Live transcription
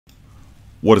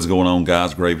What is going on,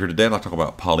 guys? Grave here. Today I'd like to talk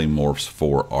about polymorphs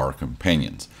for our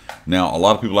companions. Now, a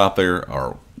lot of people out there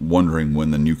are wondering when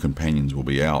the new companions will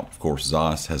be out. Of course,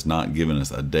 ZOS has not given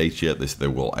us a date yet. They said they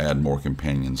will add more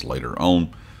companions later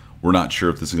on. We're not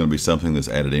sure if this is going to be something that's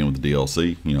added in with the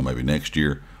DLC. You know, maybe next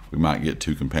year. We might get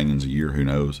 2 companions a year. Who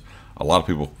knows? A lot of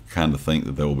people kind of think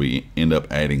that they will end up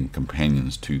adding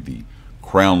companions to the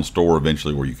Crown store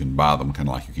eventually, where you can buy them kind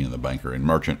of like you can in the Banker and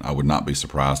Merchant. I would not be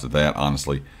surprised at that,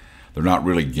 honestly. They're not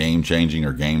really game-changing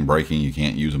or game-breaking. You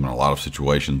can't use them in a lot of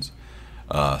situations.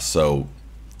 So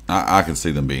I can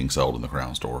see them being sold in the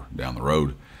Crown store down the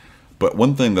road. But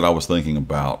one thing that I was thinking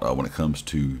about when it comes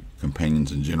to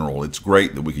companions in general, it's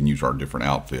great that we can use our different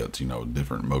outfits, you know,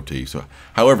 different motifs. So,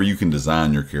 however you can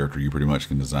design your character, you pretty much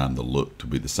can design the look to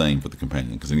be the same for the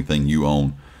companion. Because anything you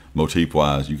own,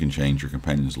 motif-wise, you can change your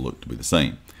companion's look to be the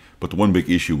same. But the one big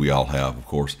issue we all have, of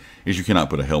course, is you cannot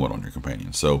put a helmet on your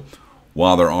companion. So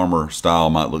while their armor style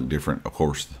might look different, of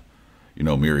course, you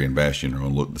know, Miri and Bastion are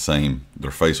going to look the same.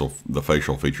 The facial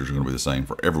features are going to be the same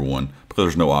for everyone because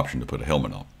there's no option to put a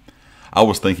helmet on. I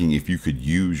was thinking if you could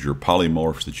use your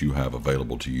polymorphs that you have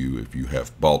available to you, if you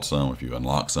have bought some, if you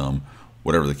unlock some,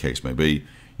 whatever the case may be,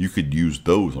 you could use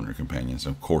those on your companions.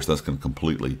 And of course, that's going to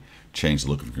completely change the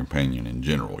look of your companion in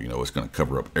general. You know, it's going to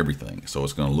cover up everything, so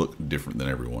it's going to look different than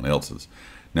everyone else's.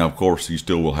 Now, of course, you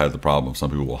still will have the problem.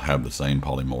 Some people will have the same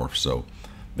polymorphs, so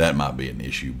that might be an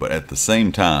issue. But at the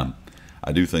same time,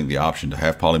 I do think the option to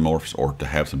have polymorphs or to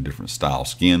have some different style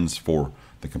skins for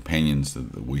the companions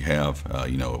that we have,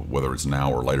 you know, whether it's now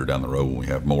or later down the road when we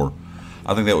have more,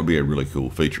 I think that would be a really cool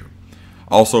feature.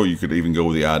 Also, you could even go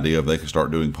with the idea of they could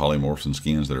start doing polymorphs and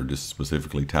skins that are just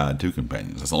specifically tied to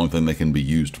companions. That's the only thing they can be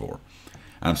used for.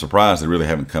 I'm surprised they really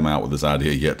haven't come out with this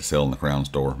idea yet to sell in the Crown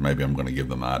store. Maybe I'm going to give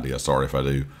them the idea. Sorry if I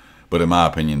do. But in my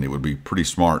opinion, it would be pretty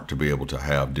smart to be able to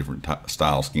have different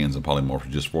style skins and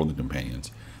polymorphs just for the companions.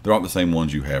 They're not the same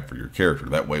ones you have for your character.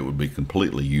 That way it would be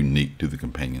completely unique to the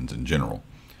companions in general.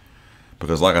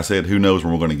 Because like I said, who knows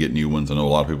when we're going to get new ones. I know a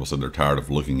lot of people said they're tired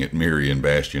of looking at Miri and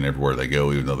Bastion everywhere they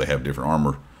go, even though they have different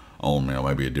armor on, you know,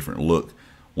 maybe a different look.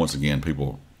 Once again,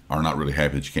 people are not really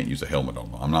happy that you can't use a helmet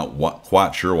on them. I'm not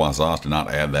quite sure why ZOS did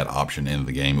not add that option into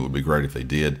the game. It would be great if they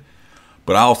did.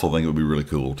 But I also think it would be really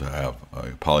cool to have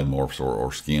polymorphs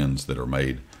or skins that are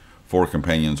made for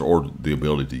companions, or the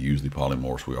ability to use the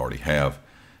polymorphs we already have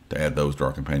to add those to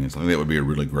our companions. I think that would be a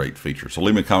really great feature. So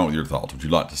leave me a comment with your thoughts. Would you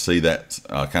like to see that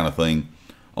kind of thing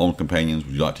on companions?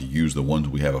 Would you like to use the ones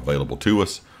we have available to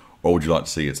us? Or would you like to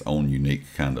see its own unique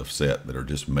kind of set that are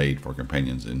just made for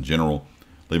companions in general?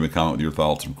 Leave me a comment with your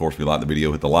thoughts. And of course, if you like the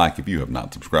video, hit the like. If you have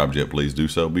not subscribed yet, please do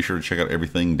so. Be sure to check out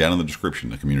everything down in the description,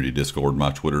 the community Discord,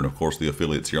 my Twitter, and of course the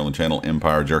affiliates here on the channel,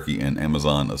 Empire Jerky and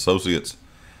Amazon Associates.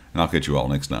 And I'll catch you all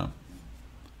next time.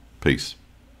 Peace.